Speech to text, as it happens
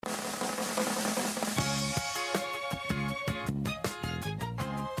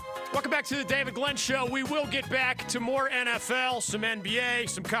Welcome back to the David Glenn Show. We will get back to more NFL, some NBA,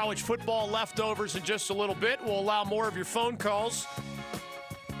 some college football leftovers in just a little bit. We'll allow more of your phone calls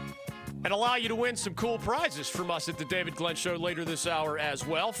and allow you to win some cool prizes from us at the David Glenn Show later this hour as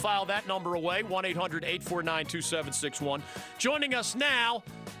well. File that number away, 1-800-849-2761. Joining us now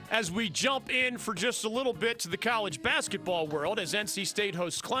as we jump in for just a little bit to the college basketball world as NC State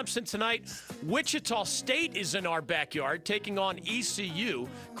hosts Clemson tonight. Wichita State is in our backyard taking on ECU.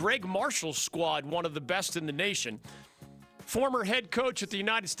 Greg Marshall's squad, one of the best in the nation. Former head coach at the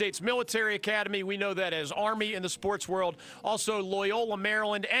United States Military Academy. We know that as Army in the sports world. Also Loyola,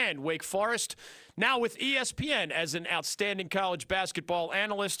 Maryland, and Wake Forest. Now with ESPN as an outstanding college basketball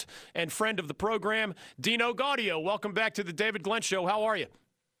analyst and friend of the program, Dino Gaudio. Welcome back to the David Glenn Show. How are you?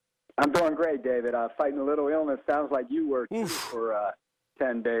 I'm doing great, David. Fighting a little illness. Sounds like you were too for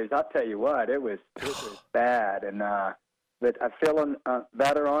 10 days. I'll tell you what, it was bad. And but I'm feeling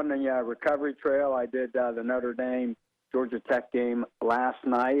better on the recovery trail. I did the Notre Dame Georgia Tech game last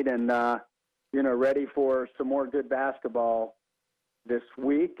night, and ready for some more good basketball this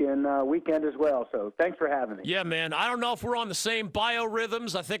week and weekend as well. So thanks for having me. Yeah, man. I don't know if we're on the same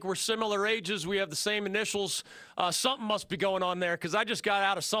biorhythms. I think we're similar ages. We have the same initials. Something must be going on there because I just got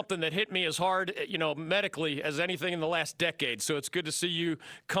out of something that hit me as hard, medically as anything in the last decade. So it's good to see you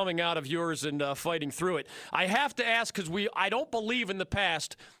coming out of yours and fighting through it. I have to ask because I don't believe in the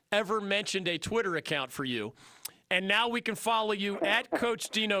past ever mentioned a Twitter account for you. And now we can follow you at Coach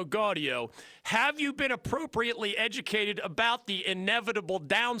Dino Gaudio. Have you been appropriately educated about the inevitable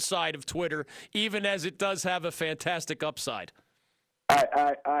downside of Twitter, even as it does have a fantastic upside?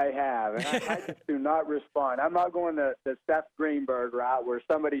 I have, and I just do not respond. I'm not going the Seth Greenberg route where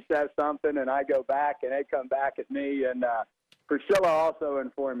somebody says something and I go back and they come back at me. And Priscilla also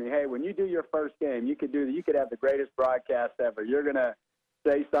informed me, hey, when you do your first game, you could have the greatest broadcast ever. You're going to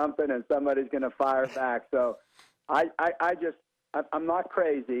say something and somebody's going to fire back. So I'm not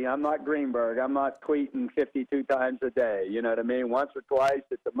crazy. I'm not Greenberg. I'm not tweeting 52 times a day. You know what I mean? Once or twice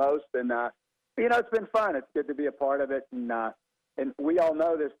at the most. And, it's been fun. It's good to be a part of it. And we all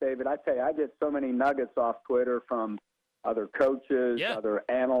know this, David. I tell you, I get so many nuggets off Twitter from other coaches, other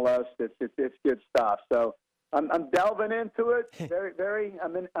analysts. It's good stuff. So I'm delving into it.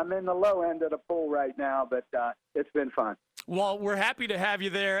 I'm in the low end of the pool right now, but it's been fun. Well, we're happy to have you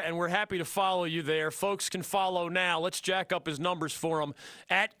there, and we're happy to follow you there. Folks can follow now. Let's jack up his numbers for him.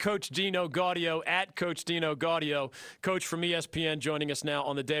 At Coach Dino Gaudio, at Coach Dino Gaudio. Coach from ESPN joining us now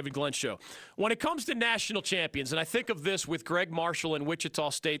on the David Glenn Show. When it comes to national champions, and I think of this with Greg Marshall and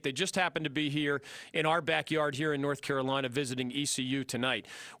Wichita State, they just happened to be here in our backyard here in North Carolina visiting ECU tonight.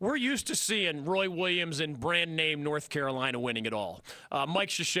 We're used to seeing Roy Williams and brand name North Carolina winning it all. Mike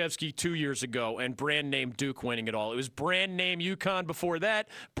Krzyzewski 2 years ago and brand name Duke winning it all. It was brand name UConn before that,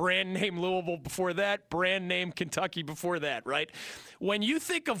 brand name Louisville before that, brand name Kentucky before that, right? When you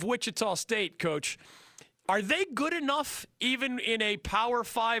think of Wichita State, Coach, are they good enough, even in a Power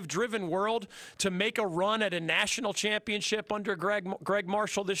 5-driven world, to make a run at a national championship under Greg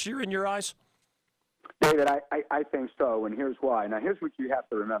Marshall this year in your eyes? David, I think so, and here's why. Now, here's what you have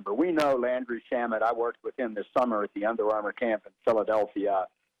to remember. We know Landry Shamet. I worked with him this summer at the Under Armour camp in Philadelphia.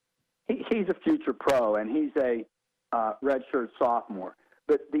 He's a future pro, and he's a redshirt sophomore.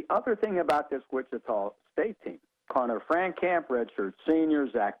 But the other thing about this Wichita State team, Connor Frankamp, redshirt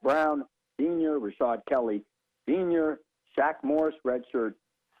senior, Zach Brown, senior, Rashad Kelly, senior, Shaq Morris, redshirt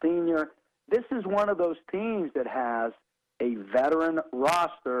senior. This is one of those teams that has a veteran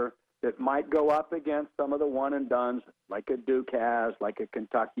roster that might go up against some of the one-and-dones like a Duke has, like a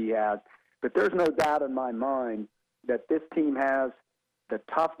Kentucky has. But there's no doubt in my mind that this team has the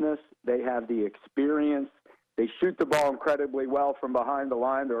toughness, they have the experience. They shoot the ball incredibly well from behind the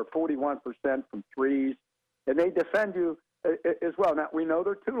line. They're 41% from threes. And they defend you as well. Now, we know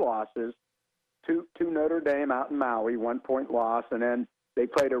there are two losses, to Notre Dame out in Maui, 1-point loss. And then they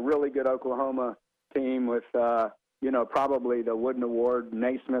played a really good Oklahoma team with, probably the Wooden Award,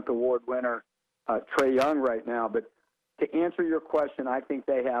 Naismith Award winner, Trae Young right now. But to answer your question, I think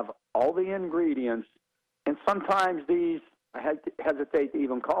they have all the ingredients. And sometimes these, I hesitate to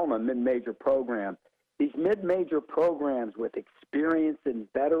even call them a mid-major program. These mid-major programs with experience and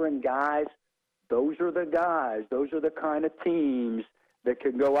veteran guys, those are the guys. Those are the kind of teams that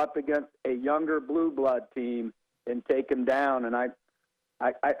can go up against a younger blue blood team and take them down. And I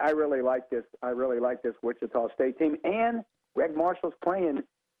really like this. I really like this Wichita State team. And Greg Marshall's playing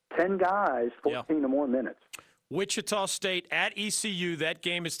 10 guys, 14 or more minutes. Wichita State at ECU. That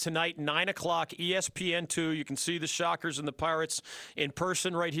game is tonight, 9 o'clock, ESPN2. You can see the Shockers and the Pirates in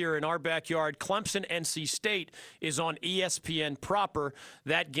person right here in our backyard. Clemson, NC State is on ESPN proper.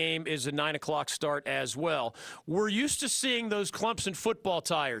 That game is a 9 o'clock start as well. We're used to seeing those Clemson football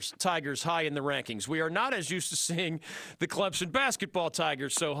Tigers high in the rankings. We are not as used to seeing the Clemson basketball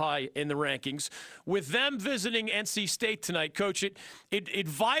Tigers so high in the rankings. With them visiting NC State tonight, Coach, it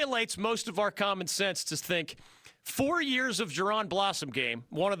violates most of our common sense to think 4 years of Jaron Blossom game,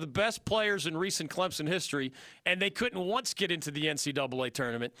 one of the best players in recent Clemson history, and they couldn't once get into the NCAA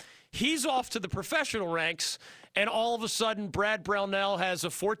tournament. He's off to the professional ranks, and all of a sudden Brad Brownell has a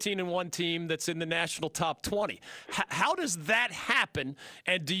 14-1 team that's in the national top 20. How does that happen,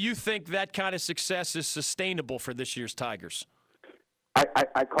 and do you think that kind of success is sustainable for this year's Tigers?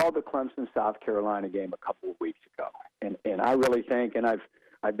 I called the Clemson-South Carolina game a couple of weeks ago, and I really think, and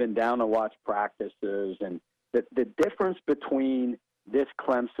I've been down to watch practices, and the difference between this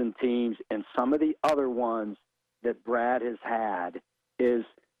Clemson teams and some of the other ones that Brad has had is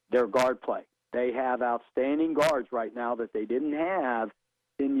their guard play. They have outstanding guards right now that they didn't have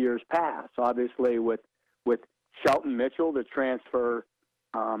in years past. Obviously, with Shelton Mitchell, the transfer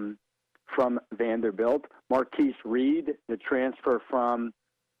from Vanderbilt, Marquise Reed, the transfer from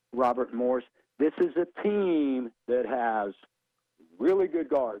Robert Morris. This is a team that has really good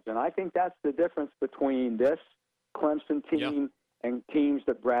guards, and I think that's the difference between this Clemson team and teams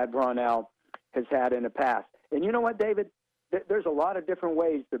that Brad Brownell has had in the past. And you know what, David? There's a lot of different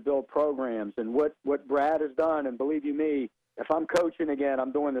ways to build programs, and what Brad has done, and believe you me, if I'm coaching again,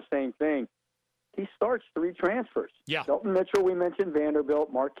 I'm doing the same thing. He starts 3 transfers. Yeah. Shelton Mitchell, we mentioned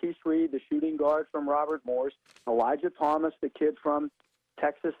Vanderbilt, Marquise Reed, the shooting guard from Robert Morris, Elijah Thomas, the kid from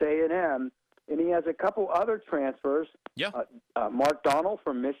Texas A&M, and he has a couple other transfers. Yeah. Mark Donald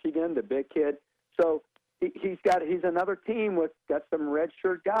from Michigan, the big kid. So he's another team with got some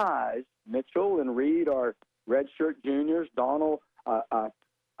redshirt guys. Mitchell and Reed are redshirt juniors. Donald, a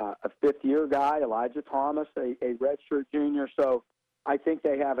fifth-year guy. Elijah Thomas, a redshirt junior. So I think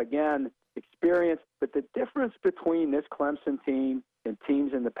they have, again, experience. But the difference between this Clemson team and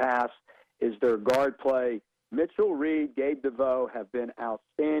teams in the past is their guard play. Mitchell, Reed, Gabe DeVoe have been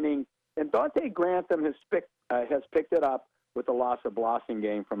outstanding. And Dante Grantham has picked it up with the loss of Blossom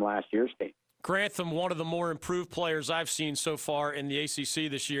game from last year's team. Grantham, one of the more improved players I've seen so far in the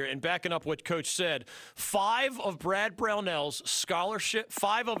ACC this year. And backing up what Coach said, 5 of Brad Brownell's scholarship,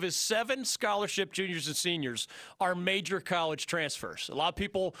 5 of his 7 scholarship juniors and seniors are major college transfers. A lot of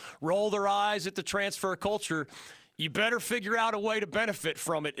people roll their eyes at the transfer culture. You better figure out a way to benefit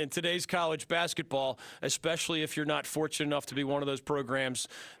from it in today's college basketball, especially if you're not fortunate enough to be one of those programs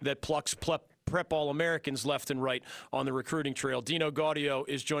that plucks prep All-Americans left and right on the recruiting trail. Dino Gaudio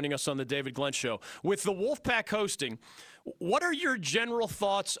is joining us on the David Glenn Show. With the Wolfpack hosting, what are your general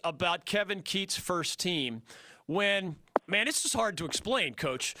thoughts about Kevin Keatts' first team when, man, it's just hard to explain,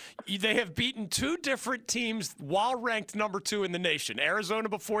 Coach. They have beaten 2 different teams while ranked number 2 in the nation. Arizona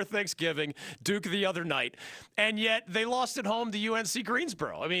before Thanksgiving, Duke the other night, and yet they lost at home to UNC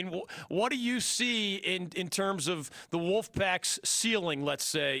Greensboro. I mean, what do you see in terms of the Wolfpack's ceiling, let's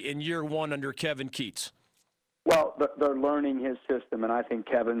say, in year 1 under Kevin Keatts? Well, they're learning his system, and I think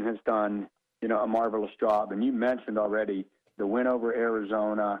Kevin has done, a marvelous job. And you mentioned already the win over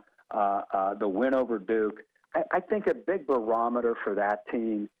Arizona, the win over Duke. I think a big barometer for that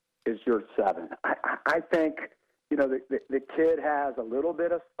team is your 7. I think, the kid has a little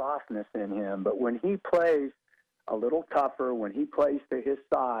bit of softness in him, but when he plays a little tougher, when he plays to his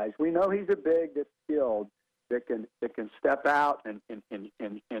size, we know he's a big that's skilled, that can step out and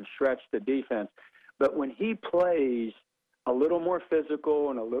stretch the defense. But when he plays a little more physical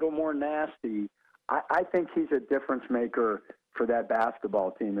and a little more nasty, I think he's a difference maker for that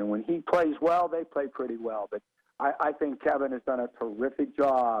basketball team. And when he plays well, they play pretty well. But I think Kevin has done a terrific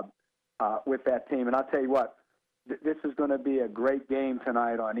job with that team. And I'll tell you what, this is going to be a great game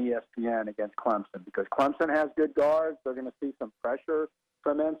tonight on ESPN against Clemson because Clemson has good guards. They're going to see some pressure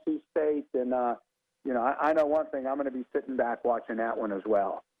from NC State. And, I know one thing. I'm going to be sitting back watching that one as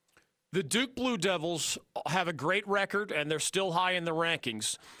well. The Duke Blue Devils have a great record, and they're still high in the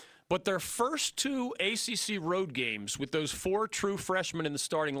rankings. But their first 2 ACC road games with those 4 true freshmen in the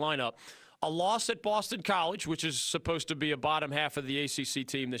starting lineup, a loss at Boston College, which is supposed to be a bottom half of the ACC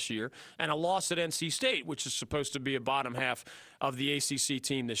team this year, and a loss at NC State, which is supposed to be a bottom half of the ACC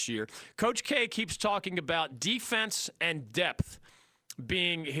team this year. Coach K keeps talking about defense and depth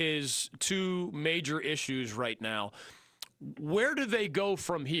being his 2 major issues right now. Where do they go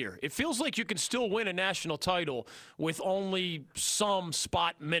from here? It feels like you can still win a national title with only some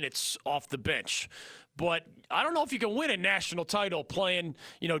spot minutes off the bench. but I don't know if you can win a national title playing,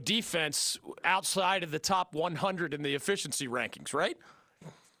 defense outside of the top 100 in the efficiency rankings, right?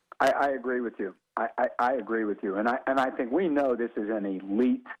 I agree with you. I agree with you. And I think we know this is an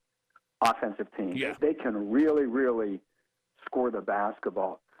elite offensive team. Yeah. They can really, really score the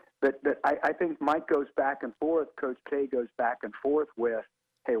basketball. But I think Mike goes back and forth, Coach K goes back and forth with,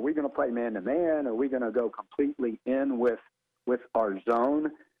 hey, are we going to play man-to-man? Are we going to go completely in with our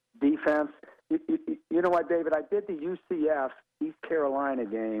zone defense? You know what, David? I did the UCF East Carolina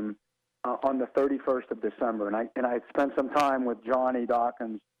game on the 31st of December, and I spent some time with Johnny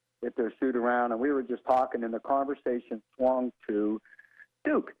Dawkins at their shoot-around, and we were just talking, and the conversation swung to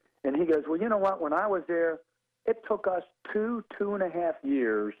Duke. And he goes, well, you know what? When I was there, it took us 2.5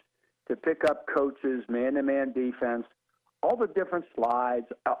 years to pick up coaches, man-to-man defense, all the different slides,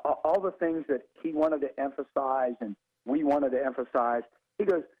 all the things that he wanted to emphasize and we wanted to emphasize. He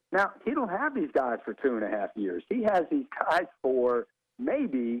goes, now, he don't have these guys for 2.5 years. He has these guys for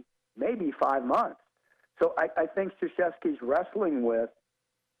maybe 5 months. So I think Krzyzewski's wrestling with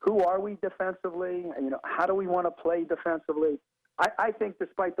who are we defensively? How do we want to play defensively? I think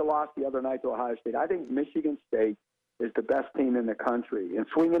despite the loss the other night to Ohio State, I think Michigan State is the best team in the country. And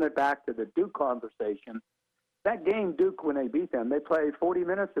swinging it back to the Duke conversation, that game, Duke, when they beat them, they played 40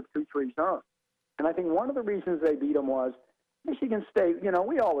 minutes of 2-3 zone. And I think one of the reasons they beat them was Michigan State,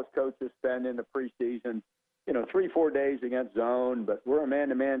 we always coaches spend in the preseason, 3-4 days against zone, but we're a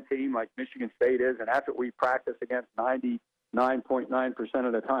man-to-man team like Michigan State is, and that's what we practice against 99.9%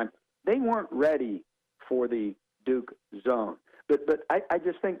 of the time. They weren't ready for the Duke zone. But I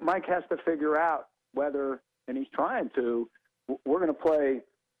just think Mike has to figure out whether, and he's trying to, we're going to play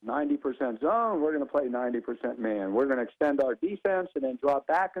 90% zone, we're going to play 90% man. We're going to extend our defense and then drop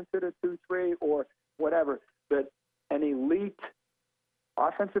back into the 2-3 or whatever. But an elite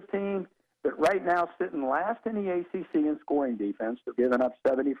offensive team that right now sitting last in the ACC in scoring defense, they're giving up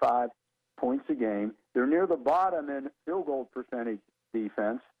 75 points a game. They're near the bottom in field goal percentage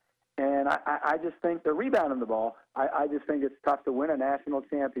defense. And I just think they're rebounding the ball. I just think it's tough to win a national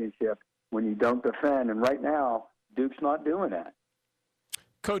championship when you don't defend. And right now, Duke's not doing that.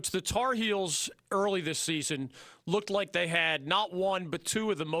 Coach, the Tar Heels early this season looked like they had not one but two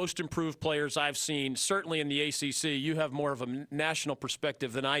of the most improved players I've seen, certainly in the ACC. You have more of a national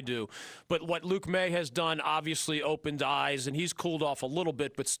perspective than I do. But what Luke May has done obviously opened eyes, and he's cooled off a little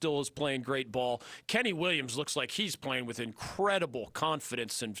bit but still is playing great ball. Kenny Williams looks like he's playing with incredible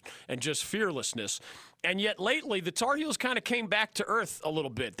confidence and just fearlessness. And yet lately, the Tar Heels kind of came back to earth a little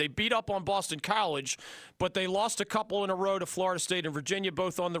bit. They beat up on Boston College, but they lost a couple in a row to Florida State and Virginia,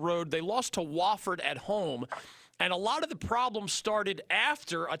 both on the road. They lost to Wofford at home. And a lot of the problems started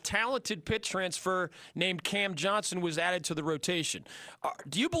after a talented Pitt transfer named Cam Johnson was added to the rotation.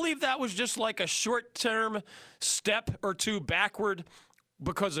 Do you believe that was just like a short-term step or two backward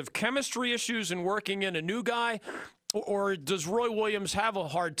because of chemistry issues and working in a new guy? Or does Roy Williams have a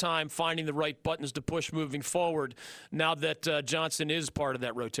hard time finding the right buttons to push moving forward now that Johnson is part of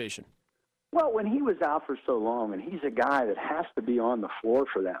that rotation? Well, when he was out for so long, and he's a guy that has to be on the floor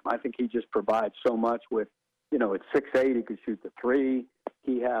for them, I think he just provides so much with, at 6'8", he could shoot the three.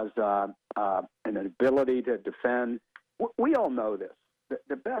 He has an ability to defend. We all know this.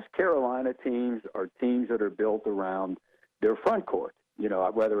 The best Carolina teams are teams that are built around their front court,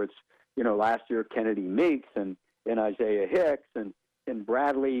 whether it's, last year Kennedy Meeks and Isaiah Hicks and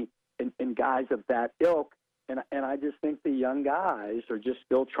Bradley and guys of that ilk. And I just think the young guys are just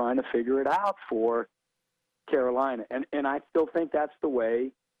still trying to figure it out for Carolina. And I still think that's the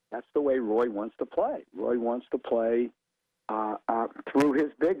way Roy wants to play. Roy wants to play through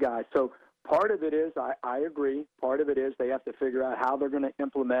his big guys. So part of it is, I agree, part of it is they have to figure out how they're going to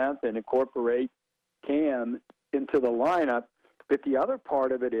implement and incorporate Cam into the lineup. But the other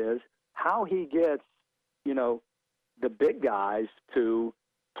part of it is how he gets, the big guys to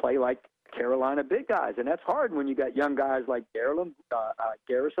play like Carolina big guys. And that's hard when you got young guys like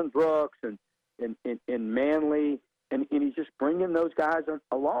Garrison Brooks and Manley, and he's just bringing those guys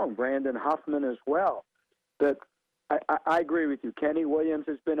along, Brandon Huffman as well. But I agree with you. Kenny Williams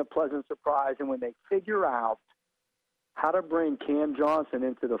has been a pleasant surprise, and when they figure out how to bring Cam Johnson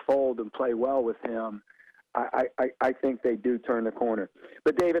into the fold and play well with him, I think they do turn the corner.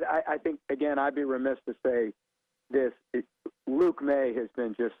 But, David, I think, again, I'd be remiss to say this. Luke May has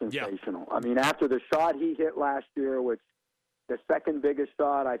been just sensational. Yeah. I mean, after the shot he hit last year, which the second biggest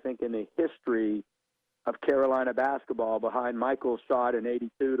shot, I think, in the history of Carolina basketball behind Michael's shot in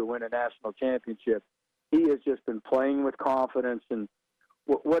 '82 to win a national championship, he has just been playing with confidence. And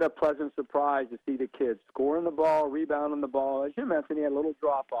what a pleasant surprise to see the kid scoring the ball, rebounding the ball. As you mentioned, he had a little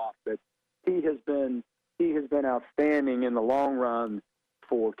drop-off, but he has been outstanding in the long run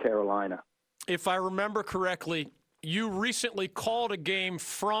for Carolina. If I remember correctly, you recently called a game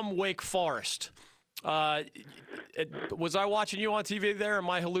from Wake Forest. Was I watching you on TV there? Or am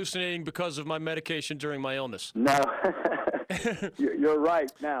I hallucinating because of my medication during my illness? No, you're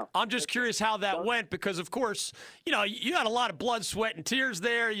right. Now, I'm just curious how that went because, of course, you know, you had a lot of blood, sweat, and tears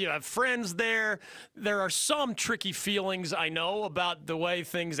there. You have friends there. There are some tricky feelings, I know, about the way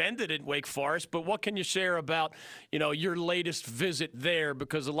things ended at Wake Forest. But what can you share about, you know, your latest visit there?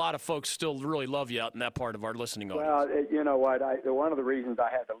 Because a lot of folks still really love you out in that part of our listening audience. Well, you know what? One of the reasons I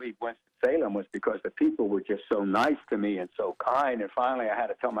had to leave Winston-Salem was because the people were just so nice to me and so kind. And finally, I had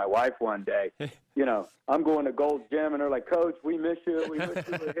to tell my wife one day, you know, I'm going to Gold's Gym, and they're like, Coach, we miss you. We wish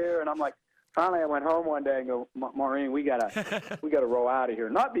you were here. And I'm like, finally, I went home one day and go, Maureen, we gotta roll out of here.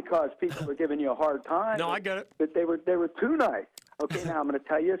 Not because people were giving you a hard time. No, I get it. But they were too nice. Okay, now I'm going to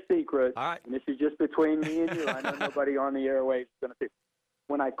tell you a secret. All right. And this is just between me and you. I know nobody on the airwaves is going to see.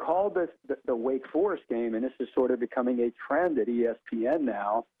 When I called the Wake Forest game, and this is sort of becoming a trend at ESPN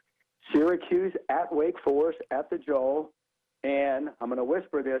now, Syracuse at Wake Forest at the Joel, and I'm going to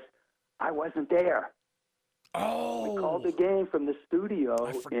whisper this, I wasn't there. Oh. We called the game from the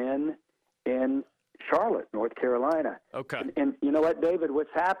studio in Charlotte, North Carolina. Okay. And you know what, David?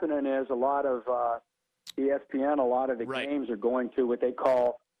 What's happening is a lot of ESPN, a lot of the games are going to what they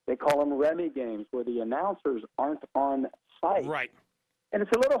call them Remy games, where the announcers aren't on site. Right. And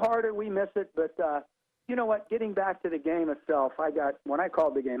it's a little harder. We miss it, but you know what? Getting back to the game itself, when I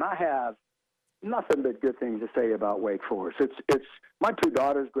called the game, I have nothing but good things to say about Wake Forest. It's my two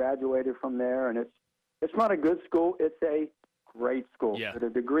daughters graduated from there, and it's not a good school. It's a great school. Yeah. But a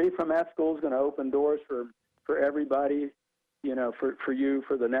degree from that school is going to open doors for everybody. You know, for you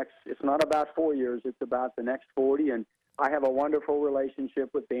for the next. It's not about 4 years. It's about the next 40. And I have a wonderful relationship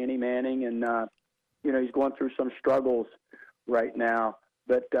with Danny Manning, and you know, he's going through some struggles right now.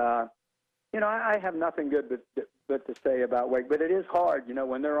 But you know, I have nothing good but to say about Wake. But it is hard, you know,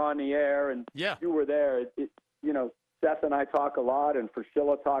 when they're on the air, and you were there. You know, Seth and I talk a lot, and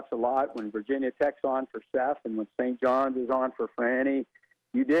Priscilla talks a lot. When Virginia Tech's on for Seth, and when St. John's is on for Franny,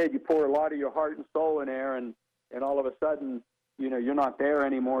 you pour a lot of your heart and soul in there, and all of a sudden, you know, you're not there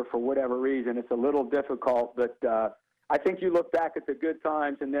anymore for whatever reason. It's a little difficult, but I think you look back at the good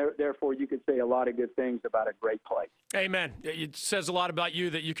times, and therefore you could say a lot of good things about a great place. Amen. It says a lot about you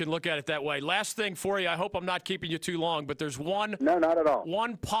that you can look at it that way. Last thing for you, I hope I'm not keeping you too long, but there's one. No, not at all.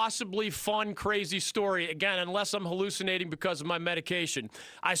 One possibly fun, crazy story, again, unless I'm hallucinating because of my medication.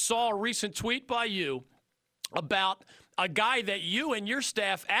 I saw a recent tweet by you about a guy that you and your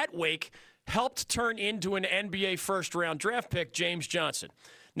staff at Wake helped turn into an NBA first-round draft pick, James Johnson.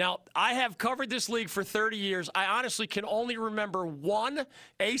 Now, I have covered this league for 30 years. I honestly can only remember one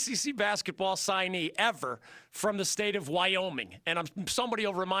ACC basketball signee ever from the state of Wyoming. And somebody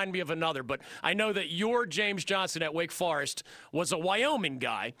will remind me of another, but I know that your James Johnson at Wake Forest was a Wyoming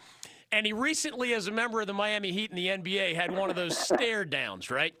guy. And he recently, as a member of the Miami Heat in the NBA, had one of those stare downs,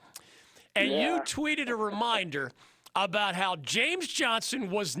 right? And you tweeted a reminder about how James Johnson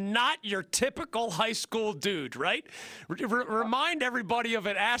was not your typical high school dude, right? Remind everybody of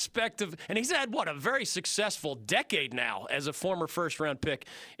an aspect of, and he's had, a very successful decade now as a former first-round pick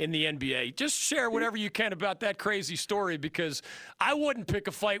in the NBA. Just share whatever you can about that crazy story, because I wouldn't pick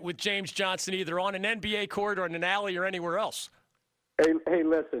a fight with James Johnson either on an NBA court or in an alley or anywhere else. Hey,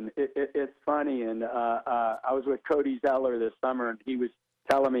 listen, it's funny, and I was with Cody Zeller this summer, and he was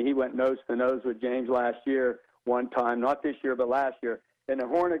telling me he went nose-to-nose with James last year. One time, not this year, but last year. And the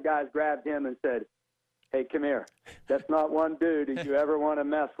Hornet guys grabbed him and said, hey, come here. That's not one dude that you ever want to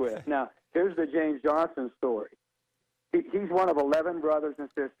mess with. Now, here's the James Johnson story. He's one of 11 brothers and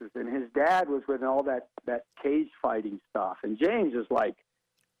sisters, and his dad was with all that cage fighting stuff. And James is like,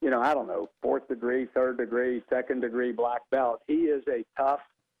 you know, I don't know, 4th degree, 3rd degree, 2nd degree black belt. He is a tough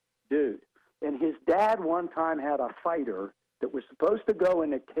dude. And his dad one time had a fighter that was supposed to go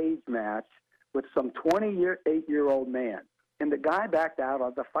in a cage match with some 28-year-old man. And the guy backed out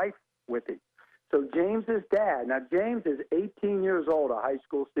of the fight with him. So James's dad, now James is 18 years old, a high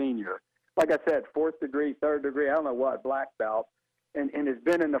school senior. Like I said, 4th degree, 3rd degree, I don't know what, black belt, and has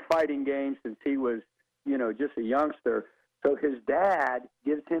been in the fighting game since he was, you know, just a youngster. So his dad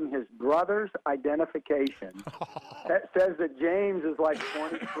gives him his brother's identification. That says that James is like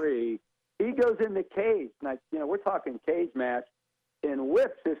 23. He goes in the cage. Now, you know, we're talking cage match, and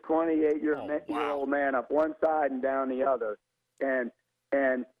whips this 28-year-old man up one side and down the other. And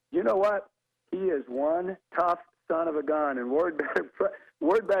you know what? He is one tough son of a gun. And word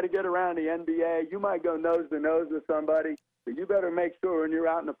word better get around the NBA. You might go nose to nose with somebody, but you better make sure when you're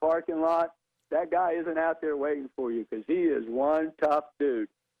out in the parking lot, that guy isn't out there waiting for you because he is one tough dude.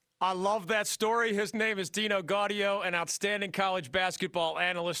 I love that story. His name is Dino Gaudio, an outstanding college basketball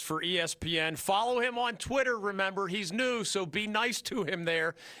analyst for ESPN. Follow him on Twitter, remember. He's new, so be nice to him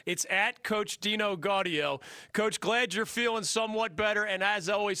there. It's at Coach Dino Gaudio. Coach, glad you're feeling somewhat better, and as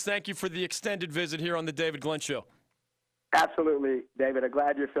always, thank you for the extended visit here on the David Glenn Show. Absolutely, David. I'm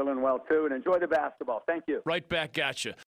glad you're feeling well, too, and enjoy the basketball. Thank you. Right back at you.